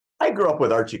I grew up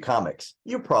with Archie comics.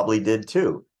 You probably did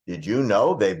too. Did you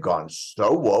know they've gone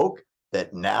so woke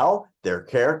that now their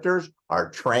characters are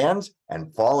trans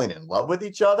and falling in love with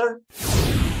each other?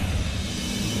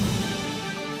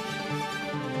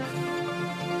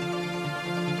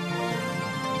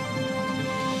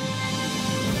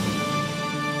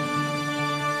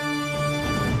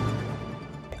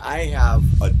 I have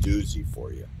a doozy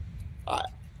for you. I,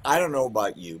 I don't know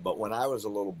about you, but when I was a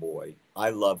little boy, I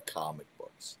loved comic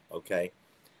books. Okay.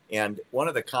 And one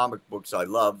of the comic books I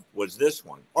loved was this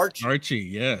one, Archie. Archie,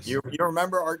 yes. You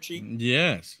remember Archie?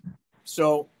 Yes.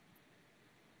 So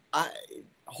I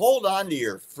hold on to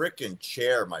your frickin'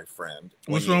 chair, my friend.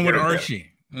 What's wrong with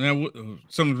Archie? Now,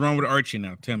 something's wrong with Archie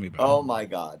now. Tell me about it. Oh, my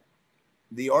God.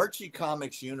 The Archie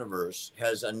Comics universe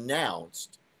has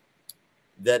announced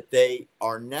that they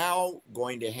are now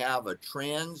going to have a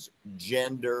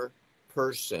transgender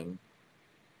person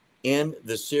in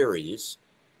the series.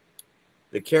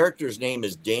 The character's name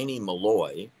is Danny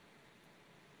Malloy.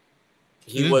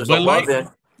 He was a love-in.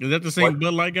 Is that the same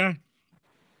Bud Light guy?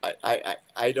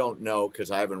 I don't know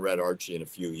because I haven't read Archie in a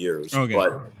few years. Okay.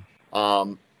 But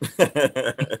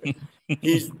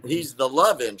he's the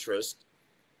love interest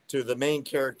to the main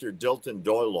character Dilton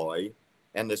Doiloy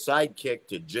and the sidekick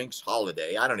to Jinx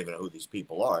Holiday. I don't even know who these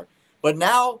people are. But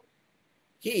now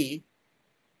he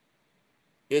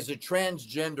is a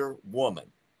transgender woman.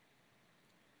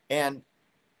 And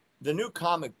the new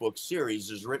comic book series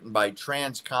is written by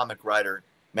trans comic writer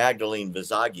Magdalene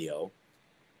Visaggio.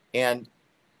 And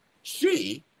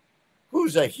she,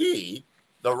 who's a he,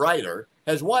 the writer,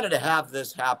 has wanted to have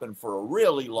this happen for a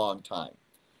really long time.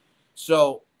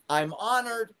 So I'm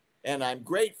honored and I'm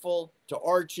grateful to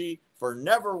Archie for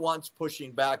never once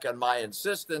pushing back on my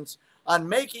insistence on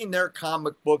making their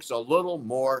comic books a little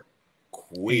more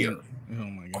queer. Oh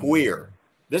my God. Queer.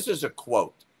 This is a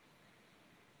quote.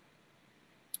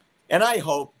 And I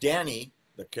hope Danny,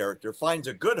 the character, finds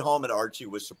a good home at Archie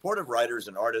with supportive writers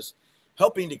and artists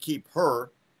helping to keep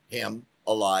him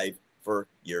alive for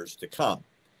years to come.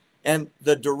 And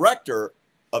the director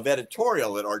of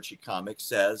editorial at Archie Comics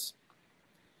says,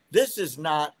 this is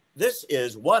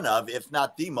one of, if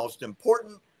not the most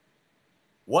important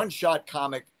one-shot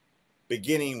comic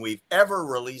beginning we've ever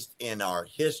released in our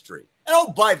history. And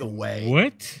oh, by the way.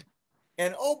 What?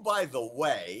 And oh, by the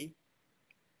way,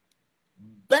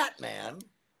 Batman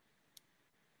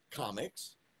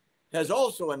Comics has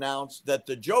also announced that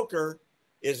the Joker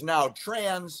is now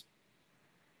trans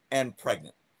and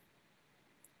pregnant.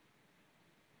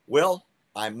 Will,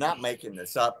 I'm not making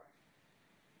this up.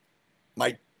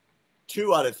 My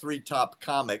 2 out of 3 top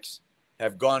comics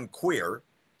have gone queer,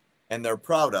 and they're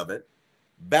proud of it.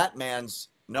 Batman's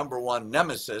 #1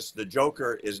 nemesis, the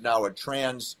Joker, is now a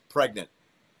trans pregnant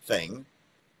thing.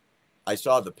 I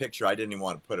saw the picture. I didn't even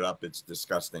want to put it up. It's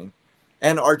disgusting.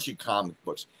 And Archie comic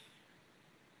books.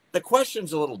 The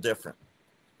question's a little different.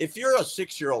 If you're a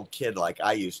 6-year-old kid like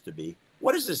I used to be,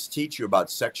 what does this teach you about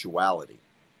sexuality?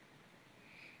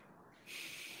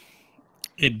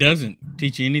 It doesn't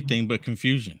teach you anything but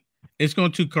confusion. It's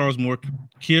going to cause more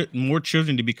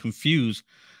children to be confused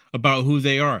about who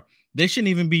they are. They shouldn't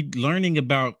even be learning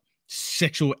about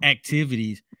sexual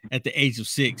activities at the age of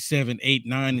 6, 7, 8,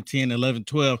 9, 10, 11,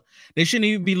 12. They shouldn't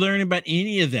even be learning about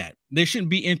any of that. They shouldn't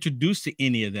be introduced to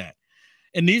any of that.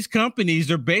 And these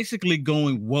companies are basically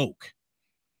going woke.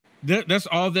 That's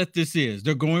all that this is.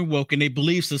 They're going woke, and they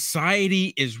believe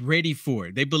society is ready for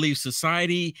it. They believe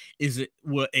society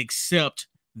will accept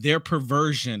their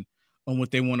perversion on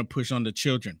what they want to push on the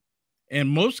children. In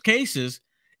most cases,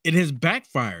 it has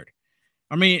backfired.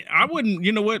 I mean, I wouldn't,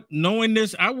 you know what, knowing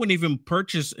this, I wouldn't even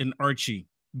purchase an Archie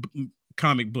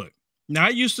comic book. Now, I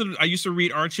used to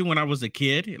read Archie when I was a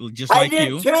kid, just like you. I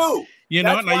did too. You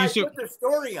know, That's why I used to put the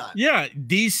story on. Yeah,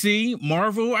 DC,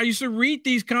 Marvel. I used to read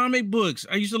these comic books.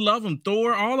 I used to love them.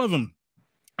 Thor, all of them.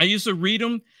 I used to read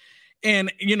them,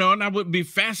 and you know, and I would be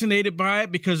fascinated by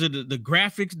it because of the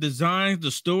graphics, designs,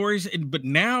 the stories. But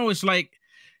now it's like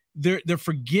they're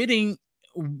forgetting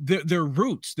their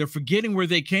roots. They're forgetting where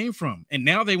they came from, and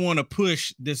now they want to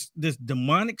push this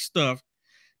demonic stuff,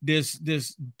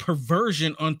 this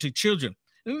perversion onto children.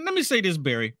 And let me say this,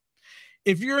 Barry.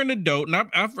 If you're an adult, and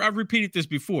I've repeated this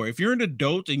before, if you're an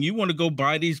adult and you want to go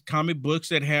buy these comic books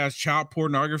that has child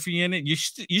pornography in it, you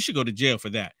should go to jail for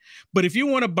that. But if you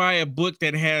want to buy a book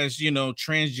that has, you know,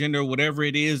 transgender, whatever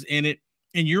it is in it,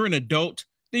 and you're an adult,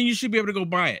 then you should be able to go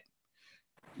buy it.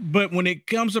 But when it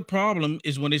comes a problem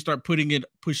is when they start pushing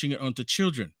it onto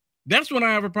children. That's when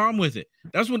I have a problem with it.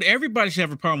 That's when everybody should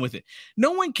have a problem with it.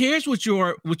 No one cares what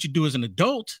you do as an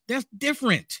adult. That's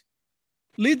different.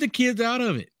 Leave the kids out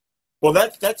of it. Well,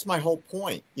 that's my whole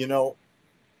point, you know,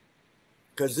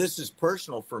 because this is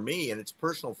personal for me and it's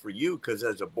personal for you, because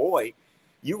as a boy,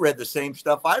 you read the same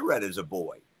stuff I read as a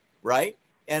boy, right?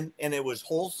 And it was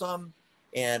wholesome,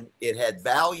 and it had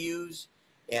values,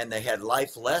 and they had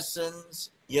life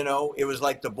lessons. You know, it was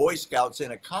like the Boy Scouts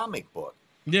in a comic book.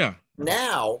 Yeah.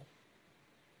 Now,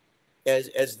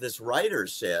 as this writer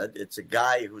said, it's a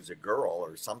guy who's a girl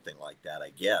or something like that,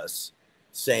 I guess,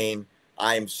 saying,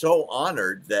 I'm so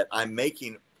honored that I'm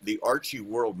making the Archie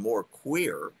world more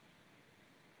queer.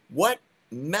 What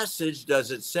message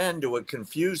does it send to a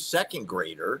confused second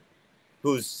grader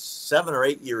who's 7 or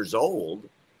 8 years old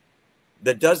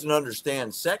that doesn't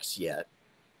understand sex yet,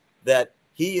 that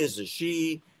he is a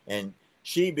she and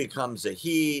she becomes a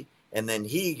he, and then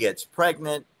he gets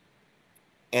pregnant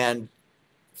and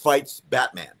fights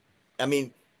Batman? I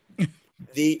mean,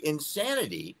 the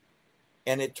insanity,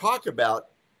 and it talk about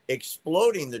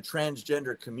exploding the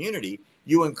transgender community.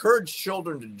 You encourage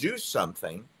children to do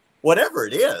something, whatever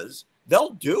it is,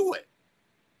 they'll do it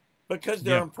because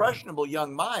they're impressionable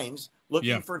young minds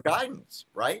looking for guidance,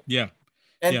 right? Yeah.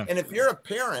 And if you're a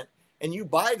parent and you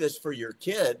buy this for your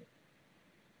kid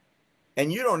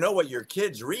and you don't know what your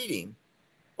kid's reading,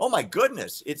 oh my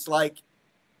goodness, it's like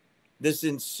this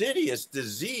insidious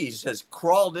disease has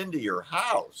crawled into your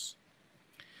house,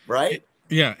 right?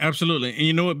 Yeah, absolutely. And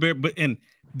you know what, Bear, but and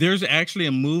there's actually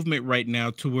a movement right now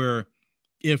to where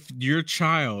if your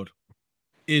child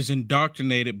is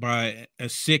indoctrinated by a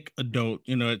sick adult,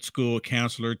 you know, at school,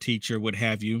 counselor, teacher, what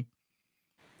have you,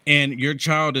 and your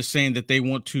child is saying that they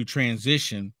want to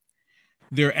transition,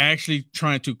 they're actually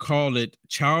trying to call it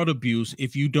child abuse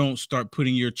if you don't start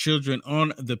putting your children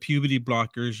on the puberty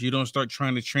blockers, you don't start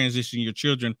trying to transition your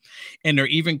children. And they're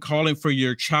even calling for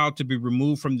your child to be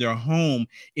removed from their home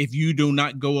if you do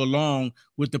not go along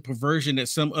with the perversion that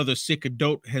some other sick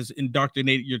adult has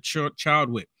indoctrinated your child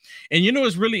with. And you know,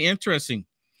 it's really interesting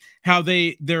how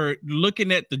they're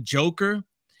looking at the Joker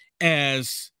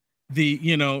as the,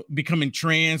 you know, becoming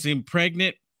trans and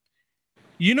pregnant.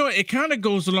 You know, it kind of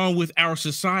goes along with our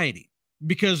society,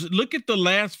 because look at the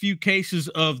last few cases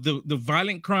of the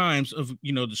violent crimes of,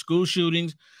 you know, the school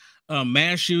shootings,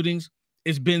 mass shootings.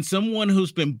 It's been someone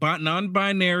who's been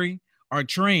non-binary or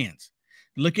trans.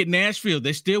 Look at Nashville.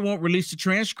 They still won't release the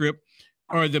transcript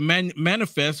or the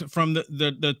manifest from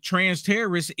the trans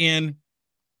terrorists in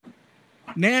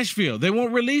Nashville. They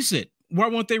won't release it. Why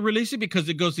won't they release it? Because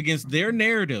it goes against their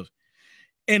narrative.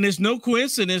 And it's no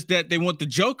coincidence that they want the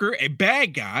Joker, a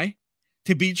bad guy,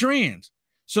 to be trans.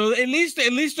 So at least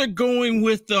they're going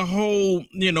with the whole,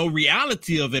 you know,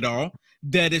 reality of it all,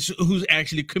 that is who's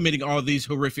actually committing all these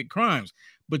horrific crimes.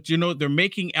 But, you know, they're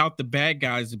making out the bad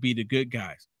guys to be the good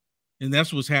guys. And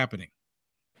that's what's happening.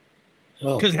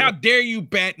 Because how dare you,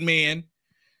 Batman?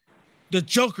 The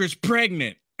Joker's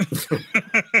pregnant.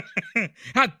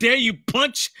 How dare you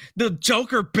punch the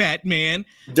Joker, Batman?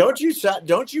 Don't you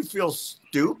feel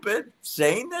stupid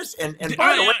saying this? And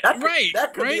by the way,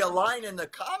 that could be a line in the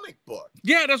comic book.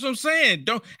 Yeah, that's what I'm saying.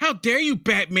 How dare you,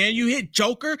 Batman? You hit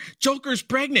Joker. Joker's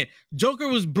pregnant. Joker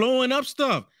was blowing up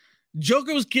stuff.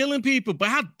 Joker was killing people. But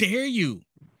how dare you?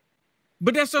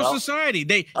 But that's our society.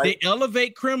 They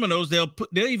elevate criminals. They'll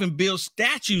even build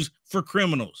statues for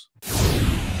criminals.